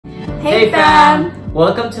Hey fam!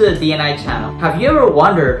 Welcome to the D&I channel. Have you ever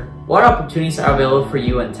wondered what opportunities are available for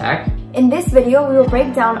you in tech? In this video, we will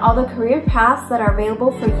break down all the career paths that are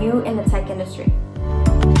available for you in the tech industry.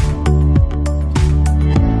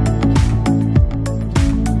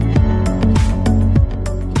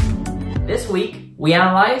 This week, we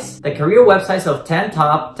analyzed the career websites of 10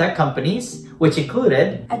 top tech companies, which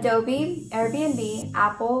included Adobe, Airbnb,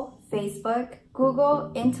 Apple, Facebook,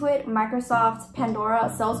 Google, Intuit, Microsoft, Pandora,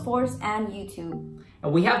 Salesforce, and YouTube.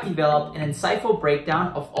 And we have developed an insightful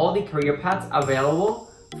breakdown of all the career paths available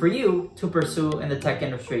for you to pursue in the tech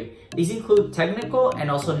industry. These include technical and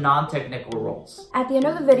also non-technical roles. At the end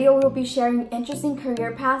of the video, we will be sharing interesting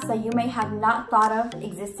career paths that you may have not thought of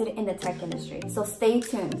existed in the tech industry. So stay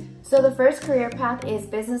tuned. So the first career path is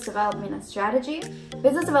business development and strategy.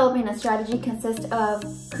 Business development and strategy consists of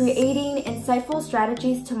creating insightful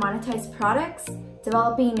strategies to monetize products,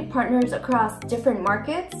 developing partners across different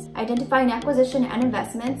markets, identifying acquisition and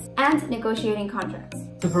investments, and negotiating contracts.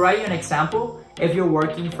 To provide you an example, if you're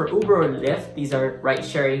working for Uber or Lyft, these are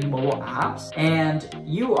ride-sharing mobile apps, and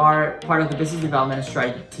you are part of the business development and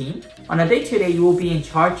strategy team, on a day-to-day, you will be in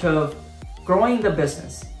charge of growing the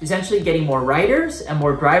business, essentially getting more riders and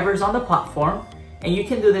more drivers on the platform, and you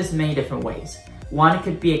can do this in many different ways. One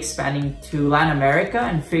could be expanding to Latin America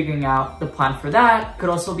and figuring out the plan for that. Could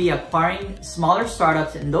also be acquiring smaller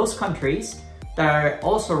startups in those countries that are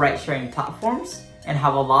also ride-sharing platforms and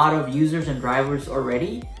have a lot of users and drivers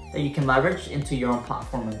already that you can leverage into your own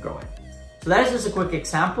platform and grow it. So that is just a quick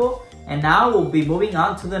example, and now we'll be moving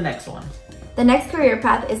on to the next one. The next career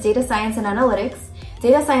path is data science and analytics.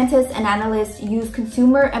 Data scientists and analysts use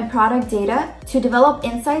consumer and product data to develop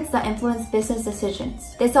insights that influence business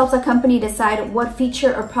decisions. This helps a company decide what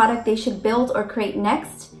feature or product they should build or create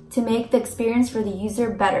next to make the experience for the user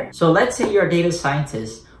better. So let's say you're a data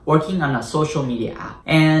scientist working on a social media app,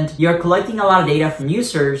 and you're collecting a lot of data from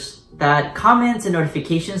users that comments and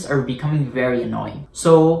notifications are becoming very annoying.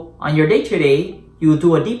 So on your day-to-day, you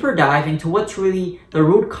do a deeper dive into what's really the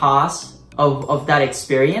root cause of that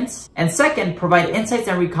experience. And second, provide insights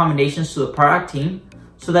and recommendations to the product team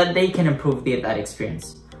so that they can improve that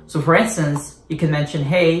experience. So for instance, you can mention,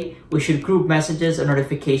 hey, we should group messages and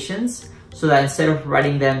notifications so that instead of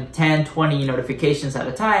writing them 10, 20 notifications at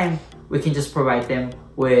a time, we can just provide them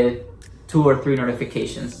with 2 or 3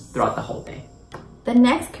 notifications throughout the whole day. The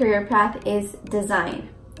next career path is design.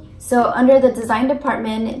 So under the design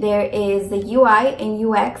department, there is the UI and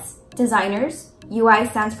UX designers. UI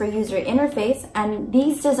stands for user interface, and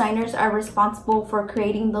these designers are responsible for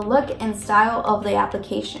creating the look and style of the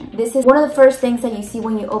application. This is one of the first things that you see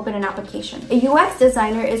when you open an application. A UX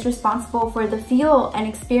designer is responsible for the feel and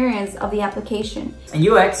experience of the application. And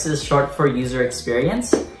UX is short for user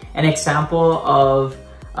experience. An example of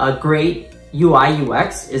a great UI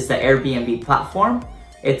UX is the Airbnb platform.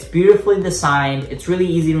 It's beautifully designed, it's really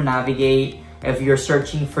easy to navigate. If you're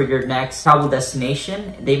searching for your next travel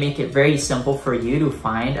destination, they make it very simple for you to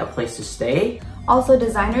find a place to stay. Also,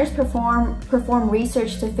 designers perform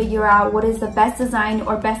research to figure out what is the best design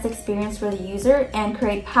or best experience for the user and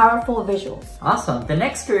create powerful visuals. Awesome. The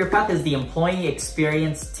next career path is the employee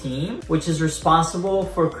experience team, which is responsible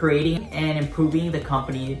for creating and improving the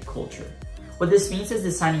company culture. What this means is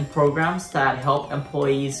designing programs that help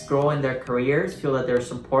employees grow in their careers, feel that they're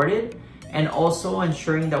supported, and also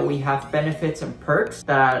ensuring that we have benefits and perks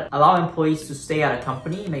that allow employees to stay at a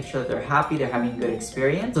company, make sure that they're happy, they're having a good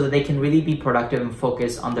experience, so that they can really be productive and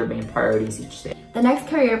focus on their main priorities each day. The next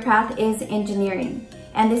career path is engineering,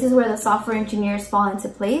 and this is where the software engineers fall into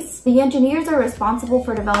place. The engineers are responsible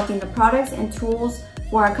for developing the products and tools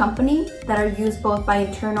for a company that are used both by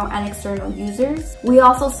internal and external users. We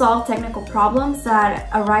also solve technical problems that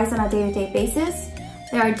arise on a day-to-day basis.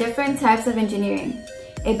 There are different types of engineering.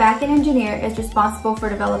 A back-end engineer is responsible for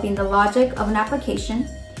developing the logic of an application.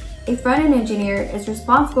 A front-end engineer is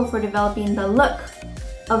responsible for developing the look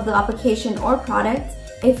of the application or product.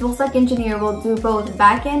 A full-stack engineer will do both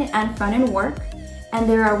back-end and front-end work. And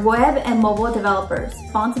there are web and mobile developers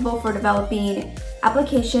responsible for developing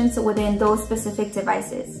applications within those specific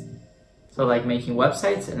devices. So like making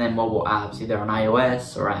websites and then mobile apps, either on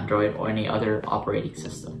iOS or Android or any other operating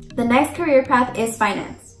system. The next career path is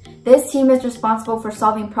finance. This team is responsible for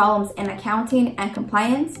solving problems in accounting and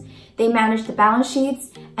compliance. They manage the balance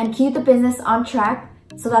sheets and keep the business on track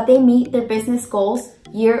so that they meet their business goals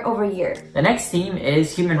year over year. The next team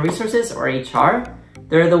is human resources or HR.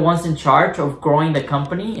 They're the ones in charge of growing the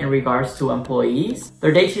company in regards to employees.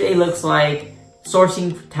 Their day-to-day looks like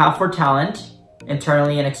sourcing for talent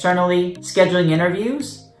internally and externally, scheduling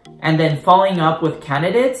interviews, and then following up with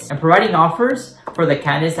candidates and providing offers for the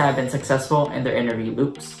candidates that have been successful in their interview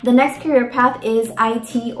loops. The next career path is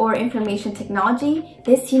IT or information technology.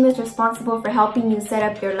 This team is responsible for helping you set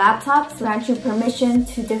up your laptops, grant you permission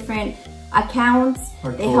to different accounts.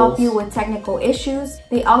 They help you with technical issues.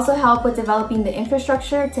 They also help with developing the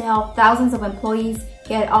infrastructure to help thousands of employees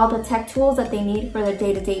get all the tech tools that they need for their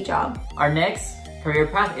day-to-day job. Our next career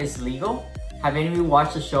path is legal. Have any of you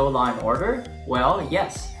watched the show Law & Order? Well,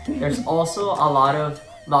 yes. There's also a lot of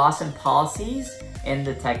laws and policies in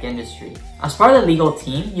the tech industry. As part of the legal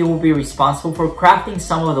team, you will be responsible for crafting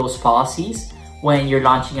some of those policies when you're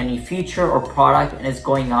launching a new feature or product and it's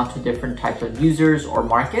going out to different types of users or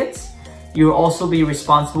markets. You will also be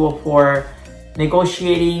responsible for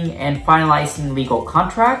negotiating and finalizing legal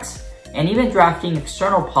contracts and even drafting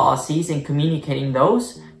external policies and communicating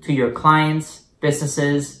those to your clients,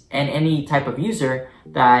 businesses, and any type of user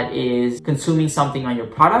that is consuming something on your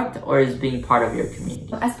product or is being part of your community.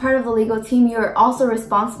 As part of the legal team, you're also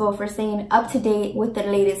responsible for staying up to date with the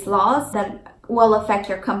latest laws that will affect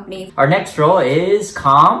your company. Our next role is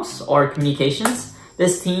comms or communications.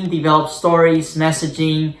 This team develops stories,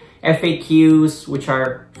 messaging, FAQs, which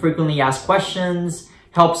are frequently asked questions,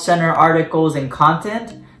 help center articles and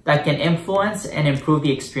content that can influence and improve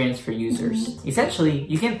the experience for users. Essentially,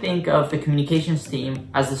 you can think of the communications team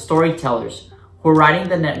as the storytellers who are writing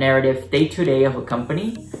the narrative day-to-day of a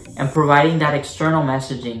company and providing that external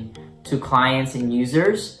messaging to clients and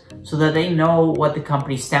users so that they know what the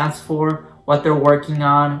company stands for, what they're working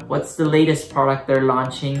on, what's the latest product they're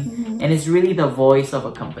launching, and it's really the voice of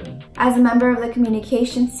a company. As a member of the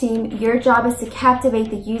communications team, your job is to captivate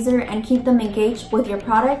the user and keep them engaged with your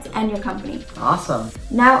product and your company. Awesome.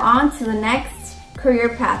 Now on to the next career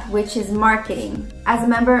path, which is marketing. As a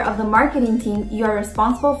member of the marketing team, you are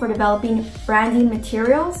responsible for developing branding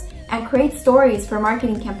materials and create stories for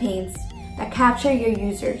marketing campaigns that capture your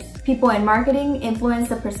users. People in marketing influence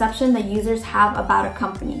the perception that users have about a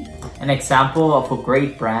company. An example of a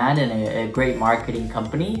great brand and a great marketing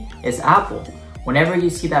company is Apple. Whenever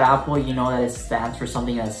you see that Apple, you know that it stands for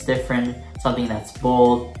something that's different, something that's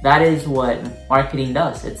bold. That is what marketing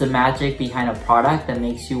does. It's the magic behind a product that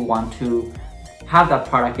makes you want to have that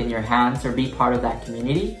product in your hands or be part of that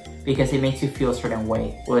community because it makes you feel a certain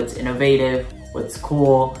way. What's innovative, what's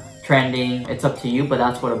cool, trending, it's up to you, but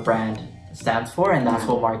that's what a brand stands for, and that's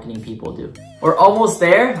what marketing people do. We're almost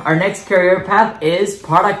there. Our next career path is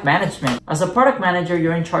product management. As a product manager,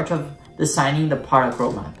 you're in charge of designing the product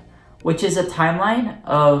roadmap, which is a timeline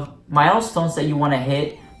of milestones that you want to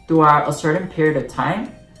hit throughout a certain period of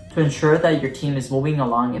time to ensure that your team is moving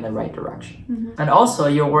along in the right direction. And also,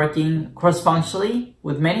 you're working cross-functionally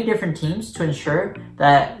with many different teams to ensure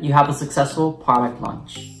that you have a successful product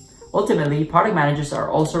launch. Ultimately, product managers are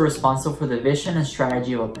also responsible for the vision and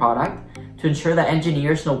strategy of a product to ensure that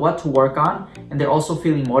engineers know what to work on, and they're also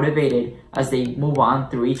feeling motivated as they move on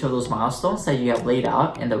through each of those milestones that you have laid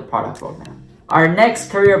out in the product roadmap. Our next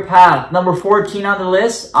career path, number 14 on the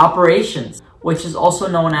list, operations, which is also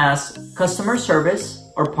known as customer service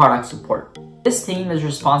or product support. This team is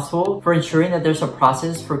responsible for ensuring that there's a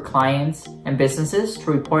process for clients and businesses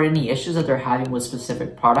to report any issues that they're having with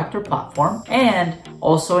specific product or platform, and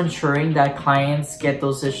also ensuring that clients get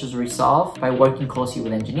those issues resolved by working closely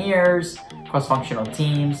with engineers, cross-functional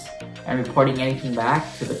teams, and reporting anything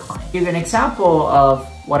back to the client. To give you an example of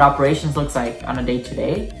what operations looks like on a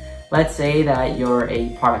day-to-day, let's say that you're a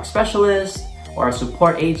product specialist or a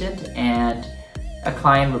support agent and a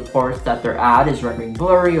client reports that their ad is rendering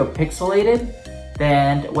blurry or pixelated,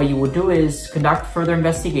 then what you would do is conduct further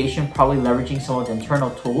investigation, probably leveraging some of the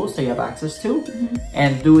internal tools that you have access to,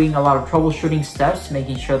 and doing a lot of troubleshooting steps,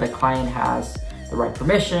 making sure the client has the right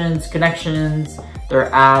permissions, connections,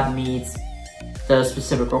 their ad meets the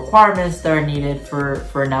specific requirements that are needed for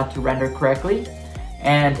an ad to render correctly.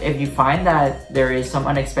 And if you find that there is some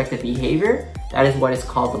unexpected behavior, that is what is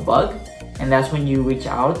called a bug. And that's when you reach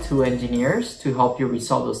out to engineers to help you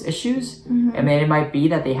resolve those issues. And then it might be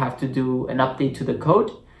that they have to do an update to the code,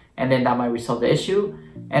 and then that might resolve the issue.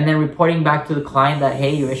 And then reporting back to the client that,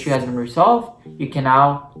 hey, your issue has been resolved, you can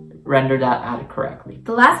now render that ad correctly.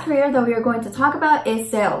 The last career that we are going to talk about is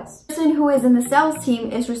sales. The person who is in the sales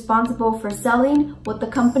team is responsible for selling what the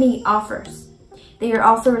company offers. They are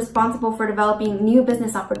also responsible for developing new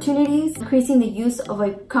business opportunities, increasing the use of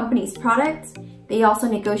a company's products. They also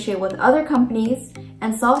negotiate with other companies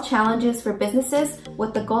and solve challenges for businesses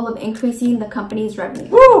with the goal of increasing the company's revenue.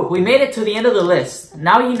 Woo! We made it to the end of the list.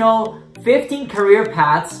 Now you know 15 career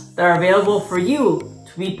paths that are available for you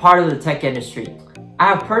to be part of the tech industry. I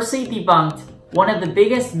have personally debunked one of the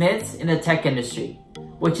biggest myths in the tech industry,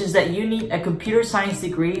 which is that you need a computer science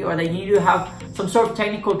degree or that you need to have some sort of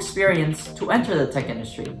technical experience to enter the tech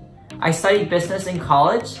industry. I studied business in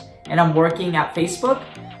college and I'm working at Facebook.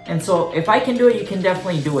 And so if I can do it, you can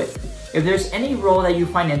definitely do it. If there's any role that you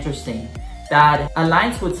find interesting that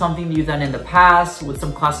aligns with something you've done in the past, with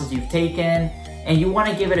some classes you've taken, and you want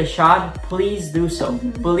to give it a shot, please do so.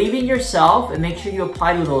 Believe in yourself and make sure you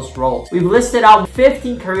apply to those roles. We've listed out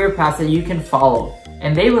 15 career paths that you can follow,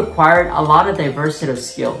 and they require a lot of diverse set of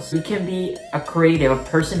skills. You can be a creative, a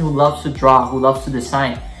person who loves to draw, who loves to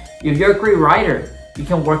design. If you're a great writer, you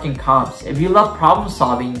can work in comms. If you love problem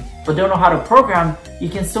solving but don't know how to program, you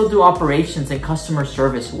can still do operations and customer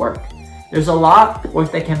service work. There's a lot of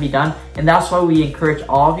work that can be done, and that's why we encourage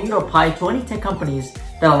all of you to apply to any tech companies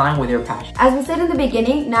that align with your passion. As we said in the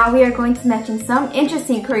beginning, now we are going to mention some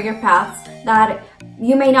interesting career paths that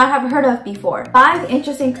you may not have heard of before. 5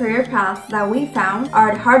 interesting career paths that we found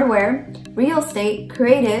are hardware, real estate,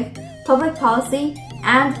 creative, public policy,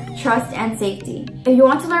 and trust and safety. If you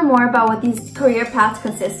want to learn more about what these career paths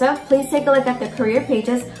consist of, please take a look at the career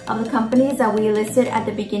pages of the companies that we listed at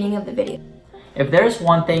the beginning of the video. If there's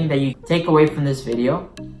one thing that you take away from this video,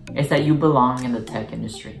 it's that you belong in the tech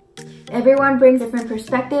industry. Everyone brings different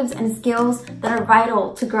perspectives and skills that are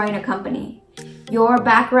vital to growing a company. Your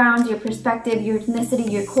background, your perspective, your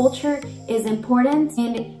ethnicity, your culture is important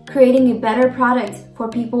in creating a better product for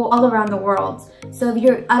people all around the world. So if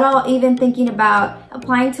you're at all even thinking about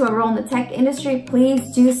applying to a role in the tech industry,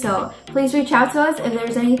 please do so. Please reach out to us if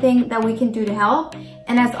there's anything that we can do to help.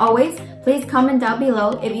 And as always, please comment down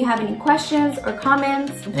below if you have any questions or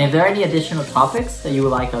comments. And if there are any additional topics that you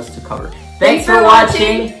would like us to cover. Thanks for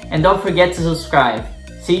watching, and don't forget to subscribe.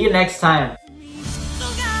 See you next time.